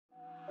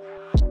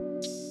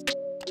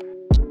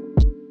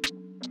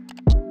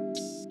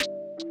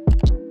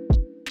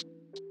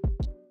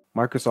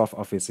Microsoft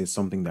Office is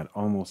something that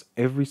almost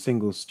every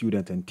single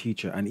student and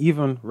teacher and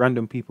even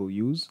random people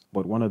use.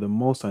 But one of the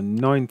most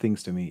annoying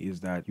things to me is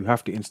that you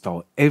have to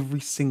install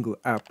every single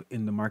app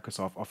in the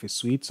Microsoft Office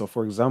suite. So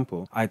for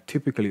example, I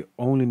typically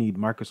only need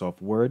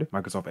Microsoft Word,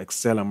 Microsoft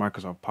Excel, and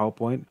Microsoft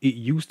PowerPoint. It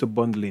used to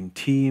bundle in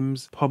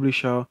Teams,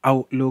 Publisher,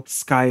 Outlook,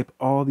 Skype,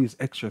 all these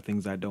extra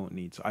things I don't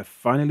need. So I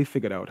finally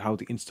figured out how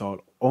to install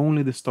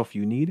only the stuff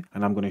you need,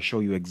 and I'm going to show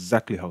you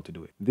exactly how to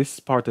do it. This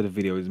part of the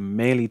video is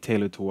mainly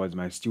tailored towards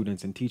my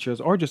students and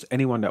teachers, or just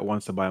anyone that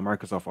wants to buy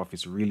Microsoft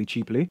Office really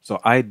cheaply. So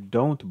I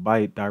don't buy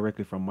it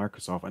directly from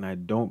Microsoft, and I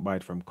don't buy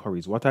it from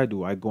Currys. What I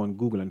do, I go on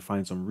Google and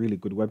find some really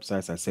good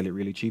websites that sell it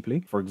really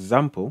cheaply. For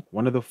example,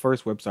 one of the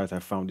first websites I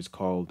found is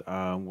called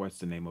what's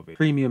the name of it?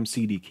 Premium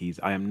CD Keys.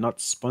 I am not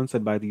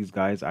sponsored by these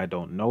guys. I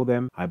don't know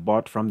them. I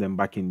bought from them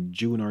back in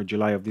June or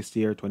July of this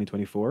year,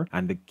 2024,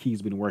 and the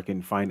key's been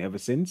working fine ever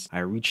since. I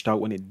reached out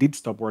when it did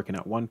stop working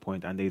at one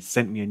point, and they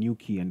sent me a new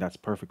key, and that's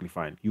perfectly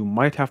fine. You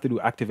might have to do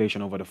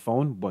activation over the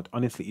phone, but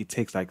honestly, it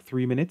takes like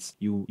 3 minutes.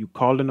 You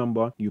call the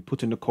number, you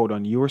put in the code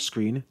on your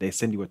screen, they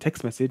send you a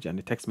text message, and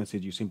the text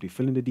message you simply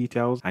fill in the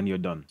details, and you're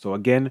done. So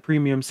again,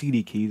 Premium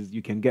CD Keys,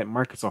 you can get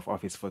Microsoft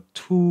Office for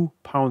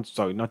 £2,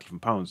 sorry, not even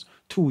pounds,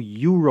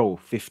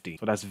 €2.50.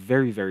 So that's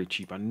very, very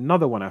cheap.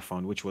 Another one I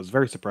found, which was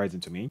very surprising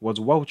to me, was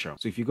Voucher.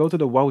 So if you go to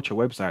the Voucher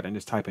website and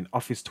just type in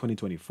Office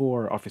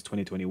 2024, Office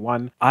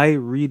 2021, I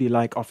really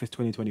like Office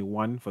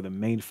 2021 for the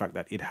main fact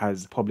that it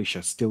has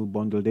Publisher still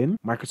bundled in.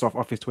 Microsoft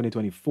Office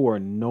 2024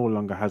 no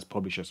longer has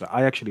Publisher. So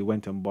I actually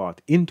went and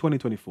bought in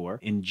 2024,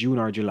 in June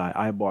or July,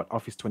 I bought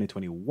Office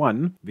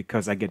 2021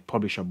 because I get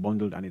Publisher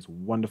bundled, and it's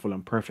wonderful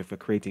and perfect for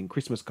creating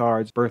Christmas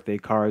cards, birthday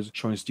cards,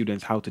 showing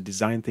students how to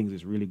design things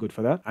is really good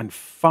for that. And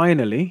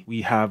finally,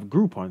 we have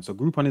Groupon. So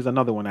Groupon is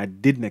another one I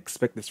didn't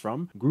expect this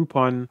from.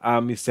 Groupon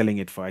is selling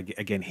it for,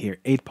 again here,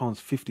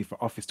 £8.50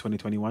 for Office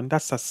 2021.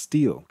 That's a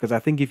steal, because I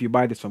think if you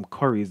buy this from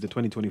Currys, the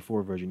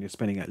 2024 version, you're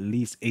spending at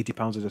least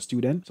 £80 as a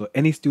student. So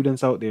any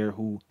students out there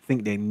who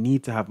think they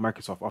need to have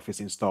Microsoft Office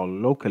installed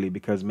locally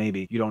because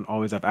maybe you don't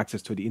always have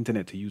access to the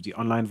internet to use the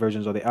online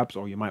versions of the apps,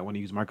 or you might want to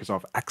use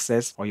Microsoft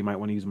Access, or you might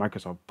want to use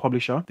Microsoft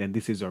Publisher, then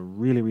this is a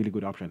really, really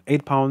good option.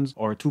 £8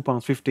 or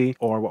 £2.50,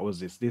 or what was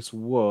this? This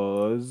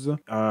was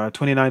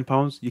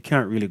 £29. You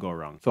can't really go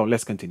wrong. So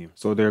let's continue.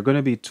 So there are going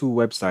to be two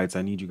websites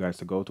I need you guys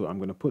to go to. I'm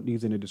going to put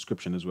these in the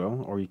description as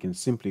well, or you can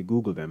simply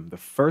Google them. The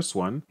first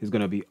one is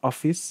going to be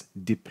Office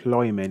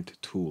Deployment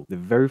Tool. The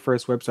very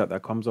first website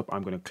that comes up,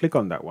 I'm going to click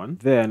on that one.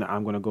 Then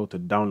I'm going to go to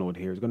download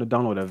here. It's going to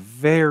download a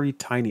very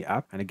tiny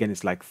app. And again,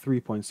 it's like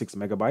 3.6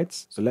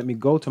 megabytes. So let me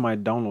go to my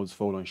downloads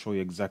folder and show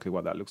you exactly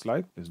what that looks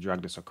like. Let's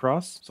drag this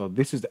across. So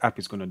this is the app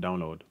it's going to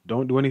download.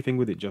 Don't do anything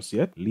with it just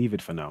yet. Leave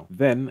it for now.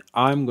 Then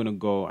I'm going to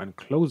go and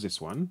close this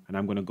one, and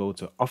I'm going to go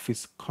to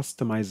Office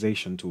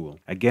Customization Tool.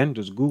 Again,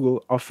 just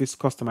Google Office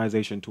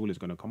Customization Tool is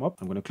going to come up.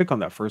 I'm going to click on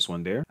that first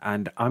one there,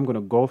 and I'm going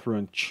to go through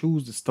and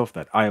choose the stuff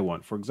that I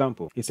want. For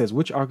example, it says,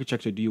 which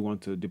architecture do you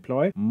want to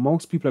deploy?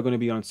 Most people are going to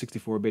be on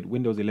 64-bit.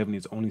 Windows 11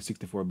 is only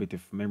 64-bit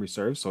if memory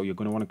serves, so you're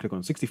going to want to click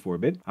on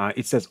 64-bit.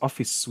 It says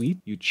Office Suite.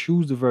 You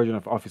choose the version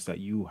of Office that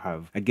you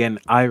have. Again,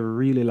 I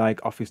really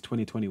like Office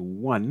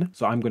 2021,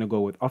 so I'm going to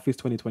go with Office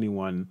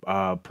 2021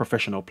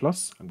 Professional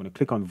Plus. I'm going to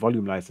click on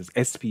Volume License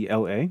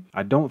SPLA.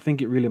 I don't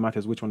think it really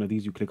matters which one of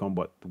these you click on,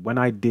 but when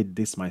I did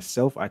this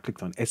myself, I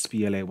clicked on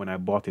SPLA when I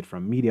bought it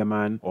from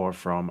MediaMan or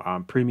from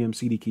Premium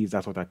CD Keys.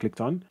 That's what I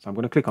clicked on. So I'm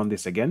going to click on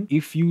this again.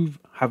 If you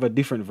have a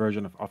different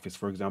version of Office,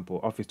 for example,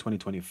 Office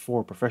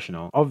 2024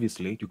 Professional,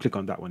 obviously you click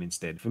on that one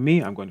instead. For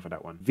me, I'm going for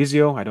that one.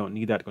 Visio, I don't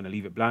need that. I'm going to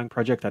leave it blank.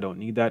 Project, I don't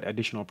need that.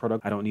 Additional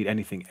product, I don't need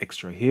anything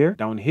extra here.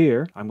 Down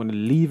here, I'm going to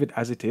leave it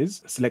as it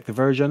is. Select the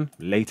version,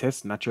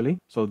 latest, naturally.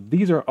 So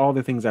these are all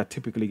the things that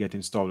typically get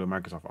installed with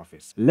Microsoft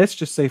Office. Let's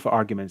just say, for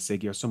argument's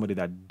sake, you're somebody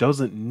that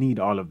doesn't need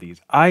all of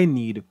these. I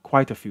need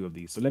quite a few of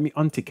these. So let me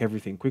untick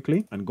everything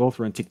quickly and go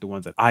through and tick the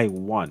ones that I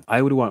want.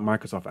 I would want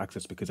Microsoft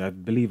Access because I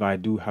believe I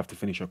do have to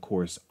finish a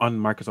course on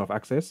Microsoft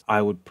Access.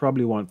 I would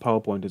probably want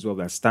PowerPoint as well.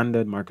 That's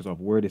standard. Microsoft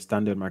Word is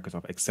standard.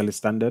 Microsoft Excel is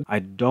standard. I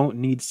don't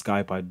need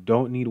Skype. I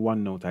don't need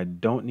OneNote. I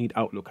don't need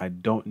Outlook. I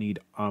don't need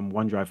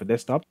OneDrive for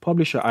desktop.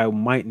 Publisher, I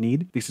might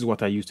need. This is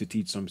what I used to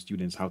teach some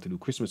students how to do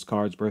Christmas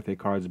cards, birthday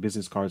cards,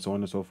 business cards, so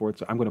on and so forth.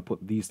 So I'm going to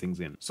put these things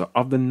in. So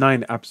of the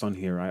 9 apps on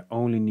here, I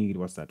only need,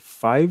 what's that,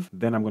 5.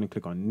 Then I'm going to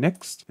click on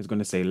next. It's going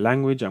to say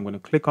language. I'm going to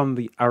click on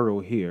the arrow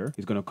here.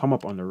 It's going to come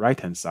up on the right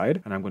hand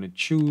side, and I'm going to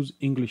choose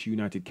English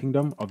United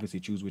Kingdom. Obviously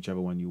choose whichever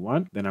one you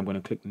want. Then I'm going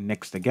to click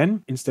next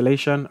again.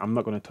 Installation, I'm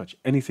not going to touch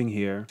anything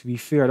here. To be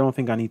fair, I don't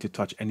think I need to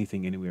touch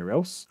anything anywhere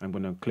else. I'm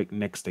going to click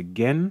next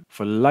again.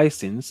 For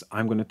license,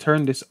 I'm going to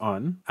turn this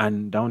on,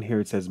 and down here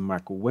it says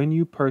Mac. When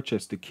you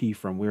purchase the key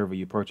from wherever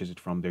you purchase it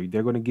from,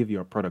 they're going to give you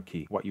a product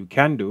key. What you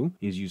can do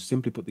is you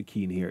simply put the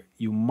key in here.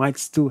 You might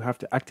still have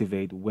to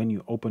activate when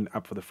you open the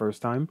app for the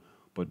first time,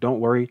 but don't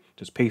worry,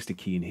 just paste the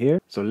key in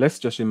here. So let's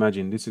just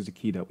imagine this is the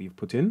key that we've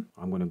put in.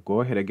 I'm going to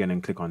go ahead again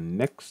and click on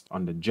next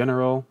on the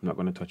general. I'm not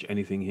going to touch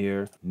anything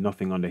here,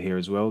 nothing under here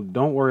as well.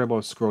 Don't worry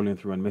about scrolling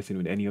through and messing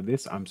with any of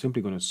this. I'm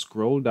simply going to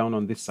scroll down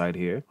on this side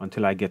here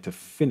until I get to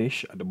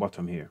finish at the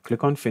bottom here.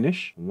 Click on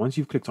finish. Once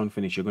you've clicked on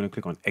finish, you're going to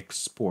click on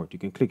export. You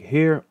can click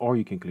here or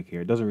you can click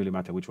here. It doesn't really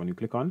matter which one you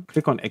click on.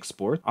 Click on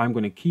export. I'm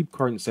going to keep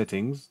current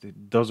settings.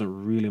 It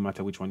doesn't really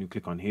matter which one you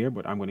click on here,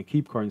 but I'm going to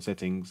keep current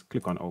settings.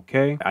 Click on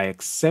OK. I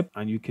accept,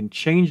 and you can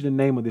change the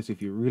name of this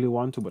if you really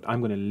want to, but I'm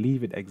going to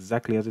leave it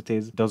exactly as it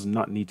is. Does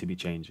not need to be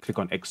changed. Click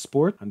on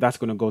export, and that's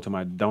going to go to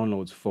my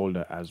downloads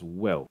folder as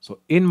well. So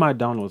in my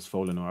downloads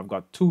folder now, I've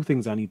got two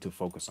things I need to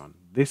focus on.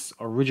 This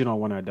original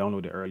one I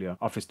downloaded earlier,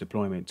 Office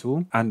Deployment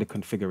Tool, and the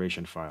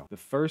configuration file. The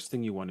first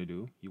thing you want to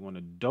do, you want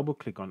to double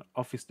click on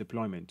Office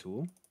Deployment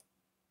Tool.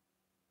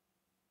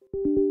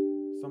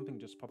 Something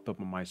just popped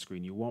up on my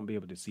screen. You won't be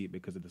able to see it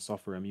because of the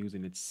software I'm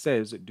using. It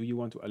says, do you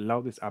want to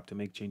allow this app to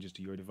make changes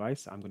to your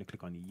device? I'm going to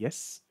click on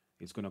yes.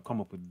 It's going to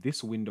come up with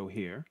this window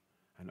here.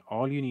 And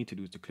all you need to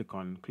do is to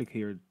click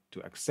here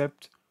to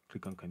accept,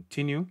 click on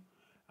continue.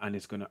 And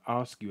it's going to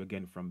ask you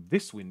again from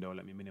this window.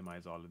 Let me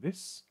minimize all of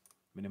this.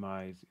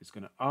 Minimize. It's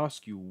going to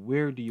ask you,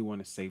 where do you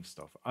want to save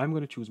stuff? I'm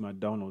going to choose my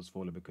downloads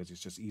folder because it's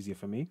just easier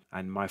for me.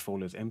 And my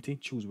folder is empty.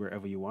 Choose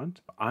wherever you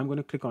want. I'm going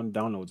to click on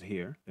downloads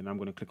here. Then I'm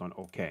going to click on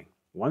OK.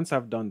 Once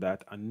I've done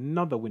that,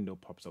 another window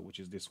pops up, which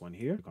is this one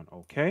here. Click on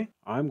OK.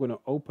 I'm going to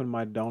open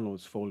my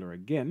downloads folder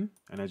again.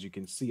 And as you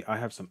can see, I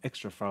have some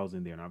extra files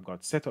in there. And I've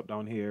got setup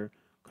down here,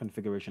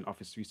 configuration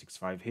Office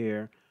 365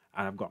 here,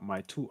 and I've got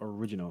my two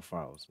original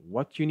files.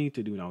 What you need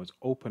to do now is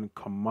open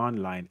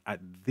command line at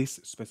this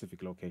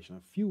specific location.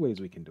 A few ways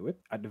we can do it.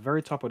 At the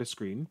very top of the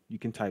screen, you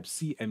can type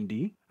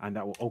CMD, and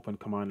that will open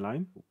command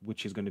line,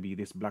 which is going to be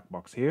this black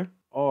box here.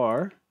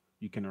 Or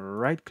you can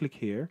right click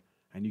here,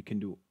 and you can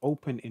do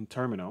open in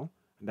terminal.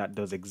 That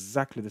does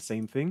exactly the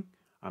same thing.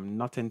 I'm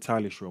not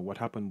entirely sure what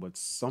happened, but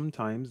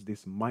sometimes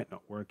this might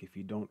not work if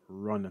you don't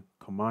run a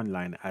command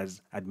line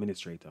as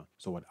administrator.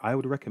 So what I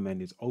would recommend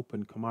is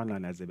open command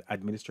line as an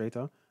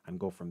administrator and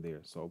go from there.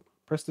 So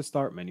press the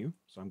start menu.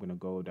 So I'm going to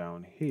go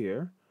down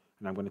here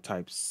and I'm going to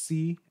type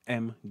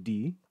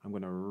CMD. I'm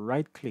going to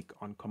right click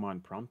on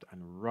command prompt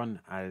and run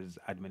as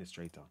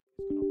administrator.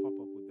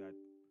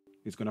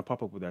 It's going to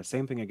pop up with that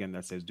same thing again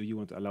that says, do you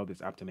want to allow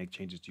this app to make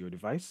changes to your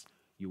device?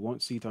 You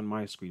won't see it on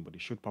my screen, but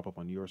it should pop up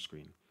on your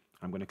screen.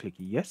 I'm going to click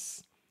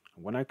yes.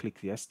 And when I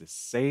click yes, the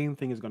same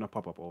thing is going to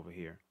pop up over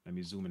here. Let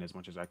me zoom in as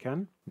much as I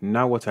can.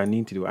 Now what I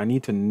need to do, I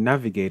need to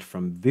navigate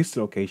from this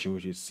location,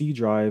 which is C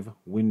drive,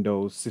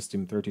 Windows,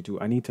 System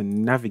 32. I need to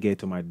navigate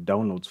to my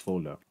downloads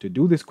folder. To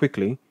do this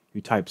quickly,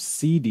 you type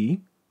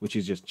CD, which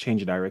is just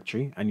change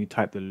directory, and you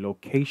type the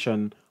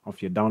location of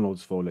your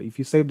downloads folder. If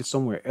you saved it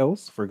somewhere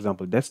else, for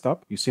example,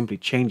 desktop, you simply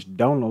change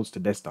downloads to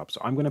desktop.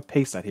 So I'm going to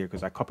paste that here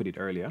because I copied it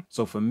earlier.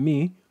 So for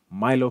me,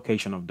 my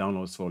location of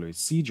downloads folder is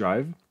C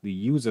drive, the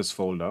users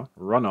folder,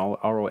 RONAL,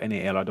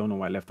 RONAL, I don't know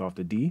why I left off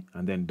the D,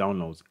 and then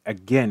downloads.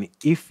 Again,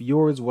 if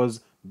yours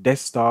was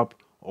desktop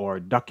or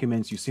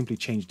documents, you simply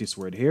change this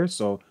word here.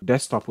 So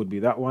desktop would be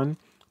that one.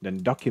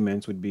 Then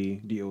documents would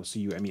be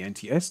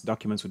DOCUMENTS.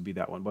 Documents would be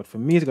that one. But for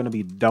me, it's going to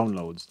be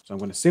downloads. So I'm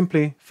going to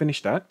simply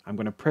finish that. I'm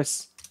going to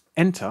press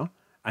enter.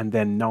 And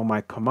then now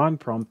my command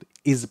prompt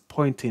is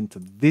pointing to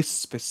this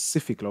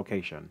specific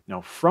location.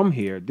 Now from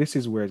here, this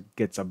is where it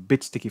gets a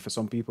bit sticky for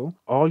some people.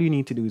 All you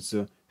need to do is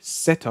to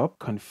set up,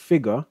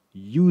 configure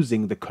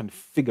using the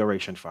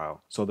configuration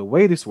file. So the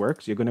way this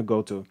works, you're going to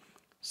go to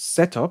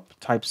setup,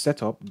 type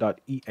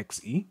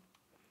setup.exe.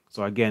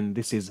 So again,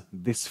 this is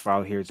this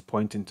file here it's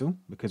pointing to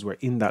because we're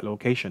in that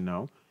location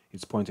now.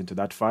 It's pointing to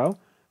that file.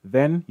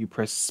 Then you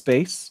press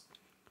space,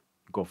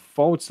 go /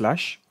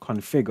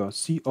 configure,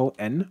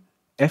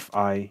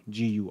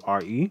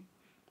 CONFIGURE,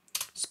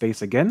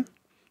 space again.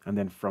 And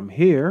then from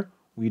here,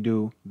 we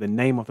do the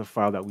name of the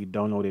file that we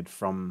downloaded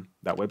from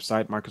that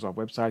website, Microsoft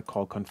website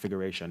called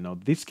configuration. Now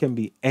this can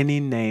be any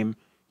name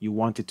you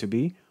want it to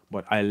be,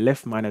 but I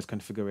left mine as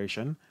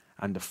configuration.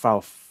 And the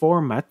file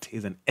format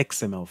is an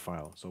XML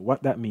file. So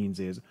what that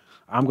means is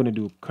I'm going to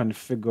do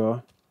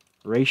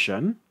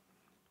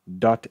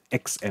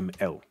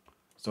configuration.xml.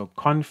 So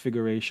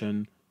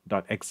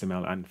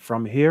configuration.xml. And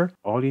from here,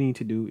 all you need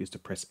to do is to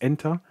press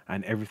enter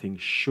and everything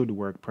should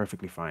work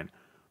perfectly fine.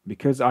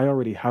 Because I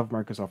already have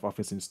Microsoft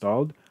Office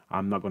installed,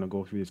 I'm not going to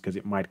go through this because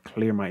it might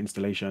clear my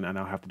installation and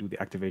I'll have to do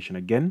the activation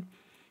again.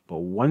 But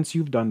once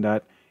you've done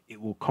that,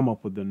 it will come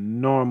up with the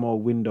normal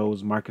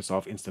Windows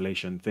Microsoft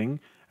installation thing.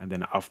 And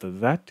then after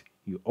that,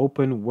 you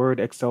open Word,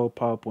 Excel,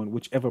 PowerPoint,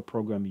 whichever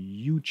program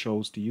you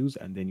chose to use,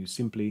 and then you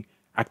simply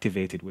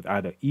activate it with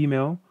either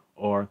email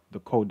or the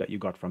code that you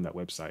got from that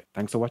website.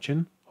 Thanks for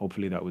watching.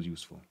 Hopefully that was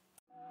useful.